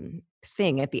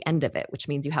thing at the end of it, which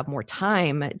means you have more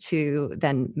time to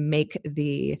then make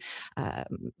the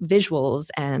visuals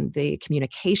and the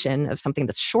communication of something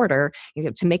that's shorter,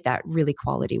 to make that really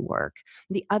quality work.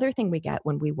 The other thing we get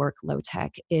when we work low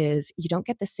tech is you don't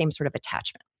get the same sort of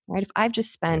attachment. Right? If I've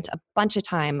just spent a bunch of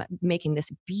time making this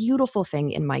beautiful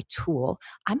thing in my tool,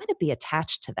 I'm going to be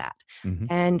attached to that. Hmm.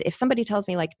 And if somebody tells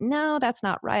me, like, no, that's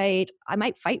not right, I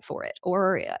might fight for it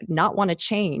or not want to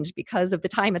change because of the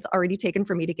time it's already taken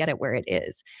for me to get it where it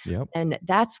is. Yep. And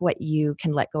that's what you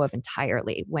can let go of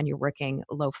entirely when you're working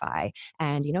lo-fi,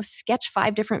 and, sketch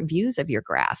 5 different views of your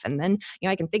graph. And then,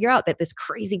 I can figure out that this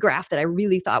crazy graph that I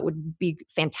really thought would be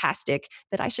fantastic,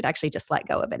 that I should actually just let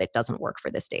go of it. It doesn't work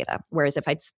for this data. Whereas if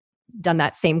I'd done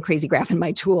that same crazy graph in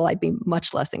my tool, I'd be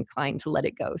much less inclined to let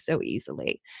it go so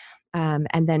easily.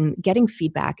 And then getting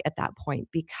feedback at that point,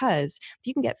 because if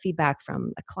you can get feedback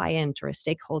from a client or a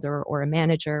stakeholder or a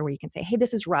manager where you can say, hey,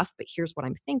 this is rough, but here's what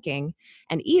I'm thinking,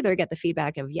 and either get the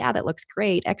feedback of, yeah, that looks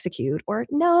great, execute, or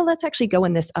no, let's actually go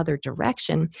in this other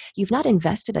direction. You've not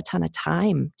invested a ton of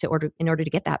time in order to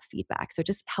get that feedback. So it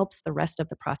just helps the rest of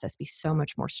the process be so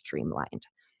much more streamlined.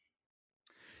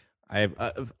 I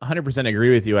 100%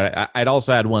 agree with you. I'd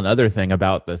also add one other thing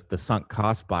about the sunk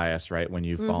cost bias, right? When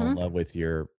you fall in Hmm. love with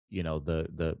your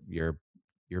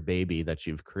baby that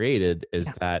you've created,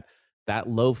 is Yeah. that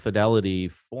low fidelity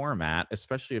format,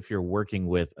 especially if you're working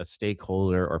with a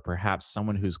stakeholder or perhaps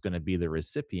someone who's going to be the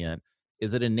recipient,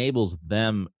 is it enables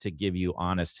them to give you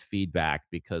honest feedback,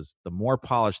 because the more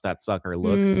polished that sucker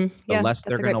looks, the Yeah, less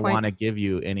they're that's a going great to point. want to give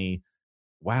you any,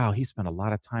 wow, he spent a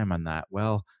lot of time on that.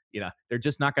 Well, they're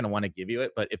just not going to want to give you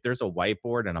it. But if there's a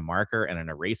whiteboard and a marker and an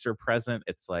eraser present,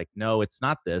 it's like, no, it's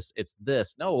not this, it's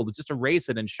this. No, well, just erase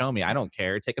it and show me. I don't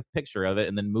care. Take a picture of it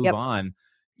and then move Yep. on.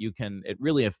 It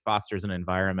really fosters an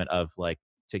environment of like,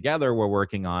 together we're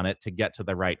working on it to get to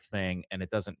the right thing. And it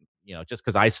doesn't, just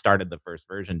because I started the first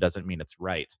version doesn't mean it's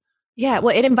right. Yeah,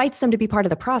 well, it invites them to be part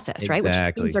of the process, right? Which means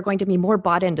Exactly. they're going to be more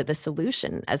bought into the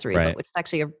solution as a result, Right. which is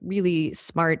actually a really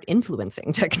smart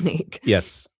influencing technique.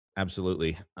 Yes,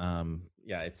 absolutely.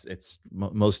 Yeah,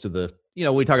 most of the,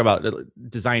 we talk about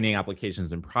designing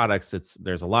applications and products.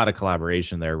 There's a lot of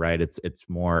collaboration there, right? It's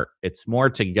more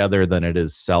together than it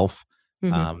is self.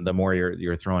 Mhm. The more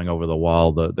you're throwing over the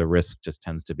wall, the risk just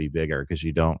tends to be bigger because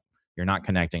you're not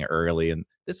connecting early. And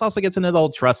this also gets into the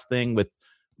whole trust thing with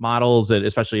models, and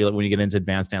especially when you get into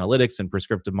advanced analytics and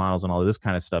prescriptive models and all of this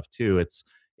kind of stuff too.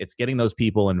 It's getting those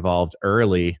people involved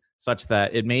early, such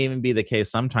that it may even be the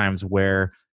case sometimes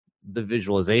where the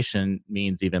visualization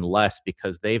means even less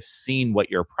because they've seen what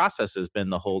your process has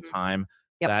been the whole Mhm. time,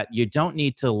 Yep. that you don't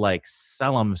need to like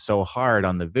sell them so hard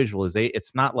on the visualization.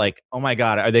 It's not like, oh my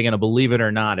God, are they going to believe it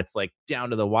or not? It's like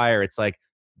down to the wire. It's like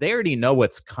they already know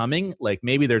what's coming. Like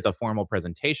maybe there's a formal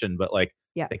presentation, but like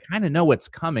Yeah. they kind of know what's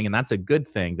coming, and that's a good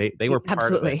thing. They were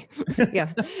part of it. Absolutely.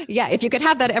 Yeah. Yeah, if you could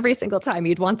have that every single time,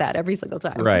 you'd want that every single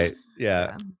time. Right.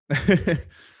 Yeah. Yeah.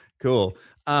 Cool.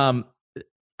 I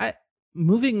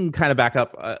moving kind of back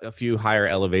up a few higher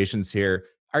elevations here.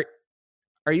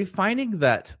 Are you finding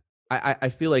that I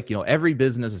feel like, every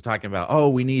business is talking about, oh,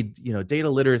 we need, data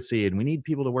literacy and we need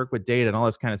people to work with data and all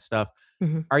this kind of stuff.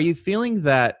 Mhm. Are you feeling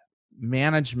that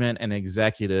management and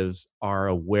executives are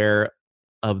aware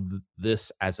of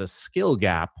this as a skill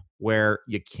gap where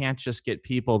you can't just get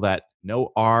people that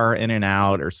know R in and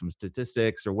out or some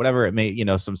statistics or whatever it may,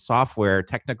 some software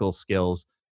technical skills,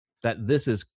 that this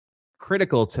is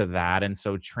critical to that, and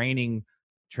so training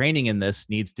in this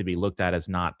needs to be looked at as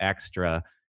not extra?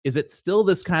 Is it still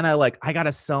this kind of like, I got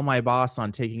to sell my boss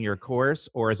on taking your course,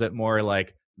 or is it more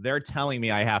like they're telling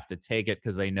me I have to take it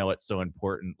because they know it's so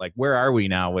important? Like, where are we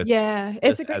now with Yeah,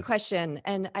 it's this a great as question,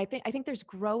 and I think there's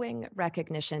growing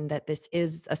recognition that this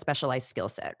is a specialized skill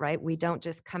set, right? We don't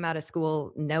just come out of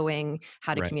school knowing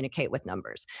how to right? communicate with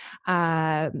numbers,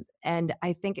 and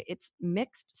I think it's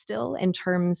mixed still in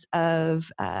terms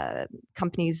of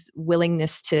companies'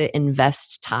 willingness to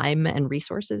invest time and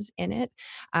resources in it.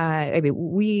 I mean,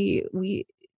 we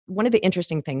one of the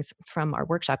interesting things from our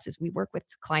workshops is we work with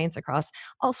clients across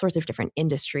all sorts of different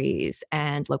industries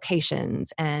and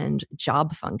locations and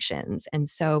job functions. And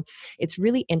so it's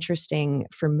really interesting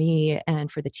for me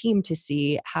and for the team to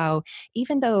see how,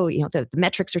 even though the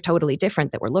metrics are totally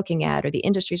different that we're looking at, or the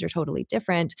industries are totally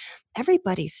different,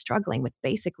 everybody's struggling with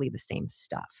basically the same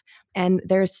stuff. And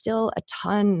there's still a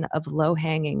ton of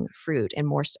low-hanging fruit in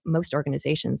most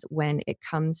organizations when it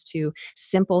comes to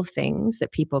simple things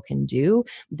that people can do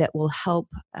that will help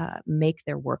make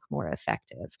their work more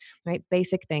effective, right?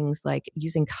 Basic things like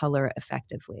using color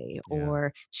effectively Yeah.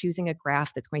 or choosing a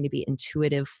graph that's going to be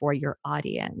intuitive for your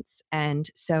audience. And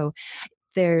so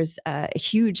there's a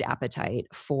huge appetite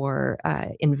for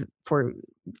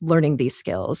learning these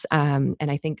skills, and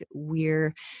I think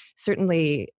we're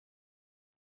certainly,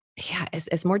 yeah,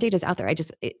 as more data is out there,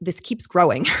 this keeps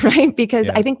growing, right? Because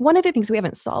I Yeah. think one of the things we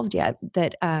haven't solved yet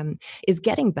that is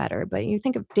getting better, but you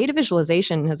think of data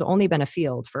visualization has only been a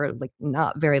field for like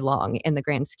not very long in the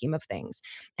grand scheme of things.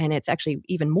 And it's actually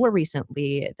even more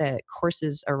recently that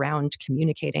courses around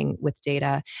communicating with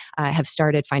data have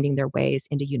started finding their ways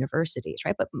into universities,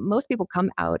 right? But most people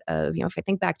come out of, if I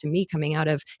think back to me coming out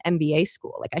of MBA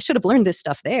school, like I should have learned this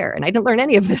stuff there, and I didn't learn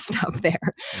any of this stuff there.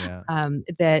 Yeah.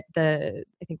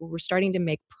 I think we're starting to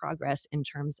make progress in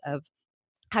terms of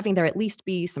having there at least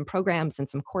be some programs and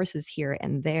some courses here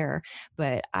and there.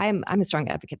 But I'm a strong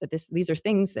advocate that these are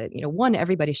things that, one,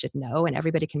 everybody should know and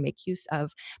everybody can make use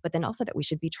of, but then also that we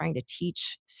should be trying to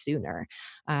teach sooner.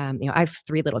 I have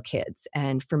 3 little kids,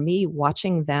 and for me,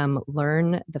 watching them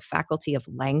learn the faculty of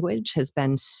language has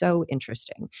been so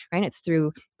interesting, right? It's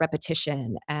through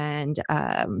repetition and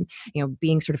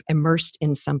being sort of immersed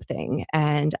in something.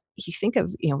 And you think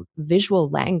of, visual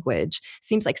language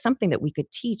seems like something that we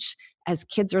could teach as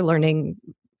kids are learning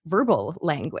verbal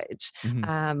language.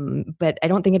 Mhm. But I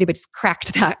don't think anybody's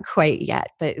cracked that quite yet.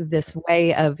 But this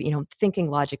way of,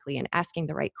 thinking logically and asking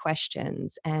the right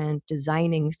questions and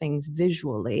designing things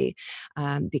visually,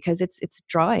 because it's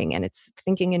drawing and it's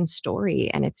thinking in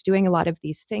story and it's doing a lot of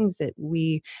these things that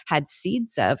we had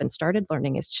seeds of and started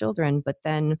learning as children, but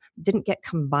then didn't get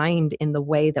combined in the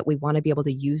way that we want to be able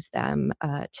to use them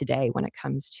today when it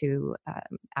comes to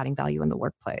adding value in the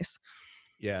workplace.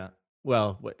 Yeah.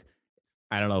 Well, what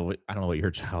I don't know what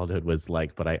your childhood was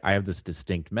like, but I have this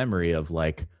distinct memory of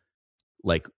like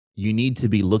you need to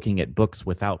be looking at books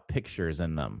without pictures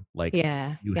in them. Like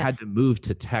Yeah, you yeah. had to move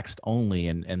to text only,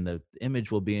 and the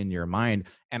image will be in your mind.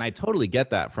 And I totally get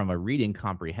that from a reading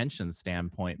comprehension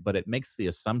standpoint, but it makes the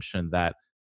assumption that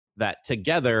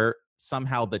together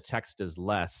somehow the text is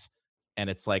less. And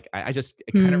it's like I just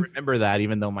kind of Hmm. remember that,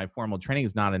 even though my formal training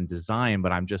is not in design,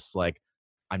 but I'm just like,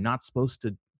 I'm not supposed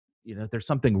to, there's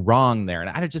something wrong there.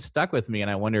 And it just stuck with me.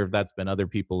 And I wonder if that's been other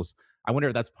people's. I wonder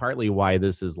if that's partly why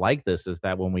this is like this, is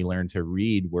that when we learn to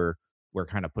read, we're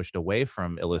kind of pushed away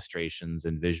from illustrations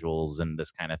and visuals and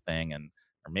this kind of thing. And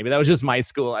or maybe that was just my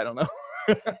school. I don't know.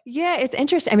 Yeah, it's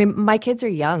interesting. I mean, my kids are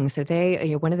young, so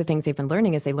one of the things they've been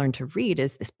learning as they learn to read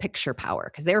is this picture power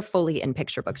because they're fully in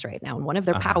picture books right now. And one of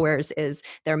their Uh-huh. powers is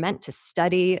they're meant to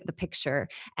study the picture,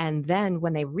 and then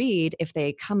when they read, if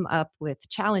they come up with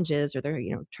challenges or they're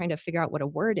trying to figure out what a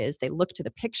word is, they look to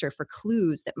the picture for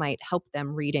clues that might help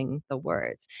them reading the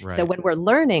words. So Right. when we're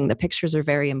learning, the pictures are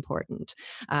very important.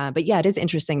 But yeah, it is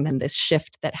interesting then this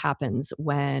shift that happens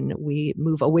when we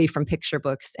move away from picture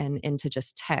books and into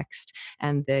just text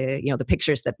and the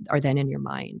pictures that are then in your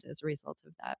mind as a result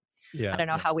of that. I Yeah. don't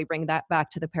know Yeah. how we bring that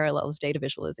back to the parallel of data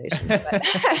visualization,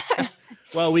 but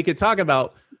Well, we could talk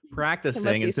about there must practicing,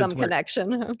 be and since some we're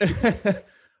connection.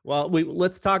 well,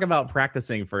 let's talk about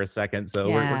practicing for a second. So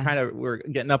Yeah. we're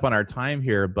getting up on our time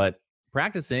here, but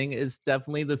practicing is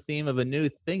definitely the theme of a new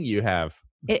thing you have.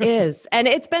 It is. And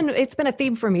it's been a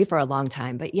theme for me for a long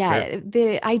time. But Sure. yeah,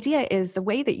 the idea is the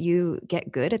way that you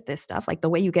get good at this stuff, like the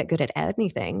way you get good at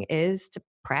anything is to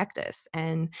practice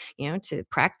and, to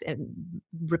practice and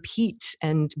repeat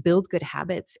and build good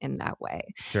habits in that way.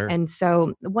 Sure. And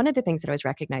so one of the things that I was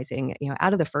recognizing,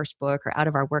 out of the first book or out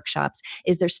of our workshops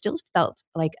is there still felt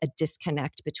like a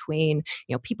disconnect between,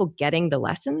 people getting the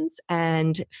lessons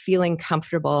and feeling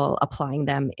comfortable applying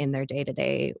them in their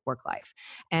day-to-day work life.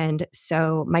 And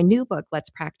so my new book,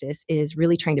 Let's Practice, is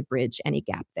really trying to bridge any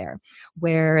gap there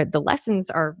where the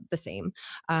lessons are the same,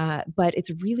 but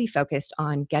it's really focused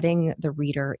on getting the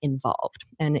reader involved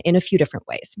and in a few different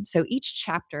ways. So each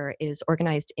chapter is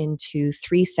organized into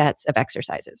 3 sets of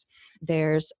exercises.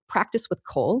 There's practice with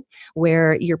Cole,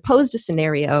 where you're posed a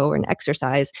scenario or an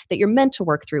exercise that you're meant to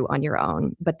work through on your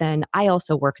own, but then I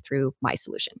also work through my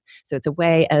solution. So it's a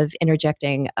way of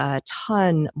interjecting a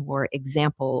ton more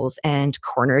examples and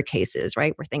corner cases,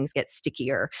 right, where things get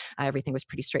stickier. Everything was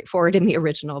pretty straightforward in the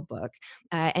original book,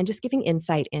 and just giving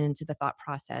insight into the thought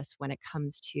process when it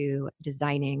comes to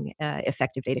designing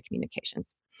effective data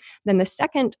communications. Then the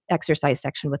second exercise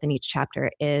section within each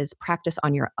chapter is practice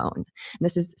on your own. And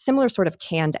this is similar sort of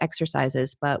canned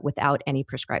exercises, but without any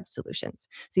prescribed solutions.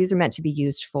 So these are meant to be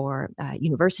used for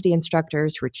university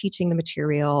instructors who are teaching the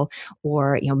material,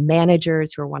 or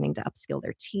managers who are wanting to upskill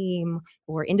their team,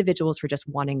 or individuals who are just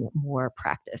wanting more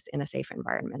practice in a safe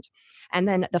environment. And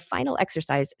then the final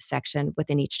exercise section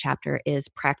within each chapter is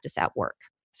practice at work.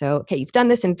 So, okay, you've done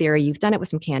this in theory, you've done it with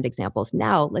some canned examples.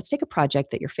 Now, let's take a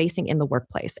project that you're facing in the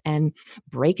workplace and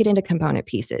break it into component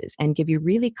pieces and give you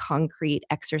really concrete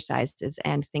exercises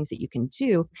and things that you can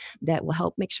do that will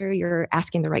help make sure you're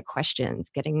asking the right questions,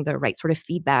 getting the right sort of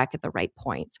feedback at the right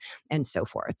points, and so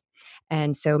forth.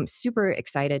 And so I'm super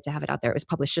excited to have it out there. It was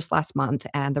published just last month,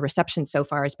 and the reception so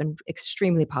far has been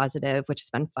extremely positive, which has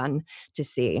been fun to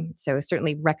see. So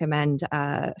certainly recommend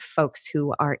folks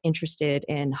who are interested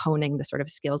in honing the sort of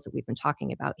skills that we've been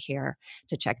talking about here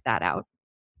to check that out.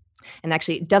 And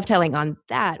actually, dovetailing on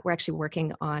that, we're actually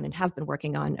working on and have been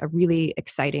working on a really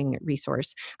exciting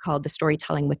resource called the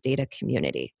Storytelling with Data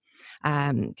Community.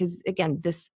 Because again,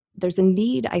 there's a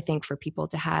need, I think, for people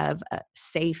to have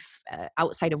safe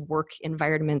outside of work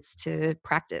environments to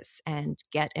practice and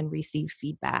get and receive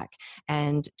feedback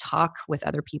and talk with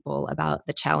other people about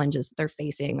the challenges that they're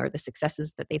facing or the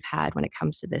successes that they've had when it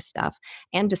comes to this stuff,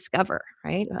 and discover,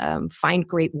 right? Find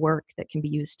great work that can be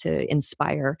used to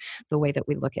inspire the way that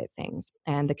we look at things.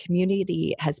 And the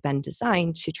community has been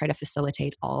designed to try to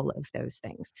facilitate all of those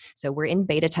things. So we're in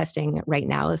beta testing right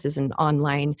now. This is an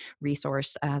online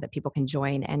resource that people can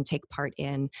join and take part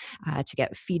in to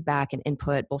get feedback and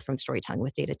input both from Storytelling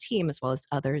with Data team as well as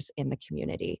others in the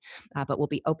community. But we'll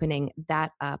be opening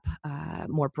that up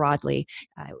more broadly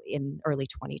in early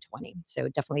 2020. So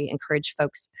definitely encourage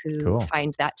folks who Cool.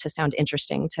 find that to sound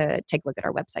interesting to take a look at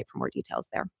our website for more details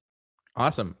there.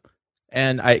 Awesome.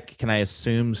 And I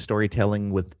assume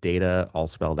storytelling with data all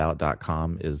spelled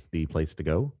out.com is the place to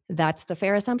go? That's the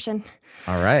fair assumption.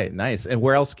 All right, nice. And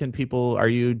where else can people, do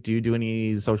you do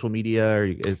any social media, or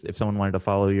if someone wanted to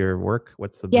follow your work,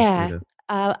 what's the best way Yeah, to?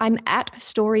 I'm at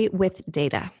Story with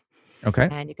Data. Okay.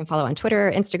 And you can follow on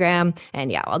Twitter, Instagram,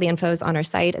 and all the info is on our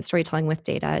site at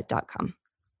storytellingwithdata.com.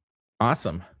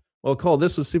 Awesome. Well, Cole,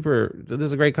 this is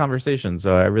a great conversation.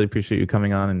 So I really appreciate you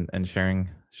coming on and sharing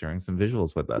some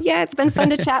visuals with us. Yeah, it's been fun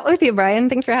to chat with you, Brian.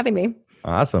 Thanks for having me.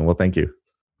 Awesome. Well, thank you.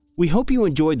 We hope you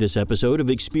enjoyed this episode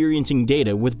of Experiencing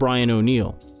Data with Brian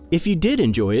O'Neill. If you did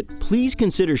enjoy it, please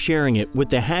consider sharing it with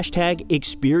the hashtag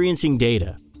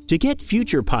 #ExperiencingData. To get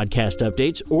future podcast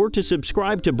updates or to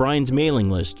subscribe to Brian's mailing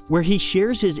list, where he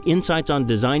shares his insights on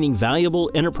designing valuable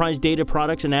enterprise data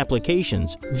products and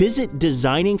applications, visit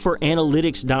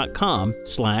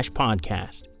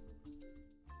designingforanalytics.com/podcast.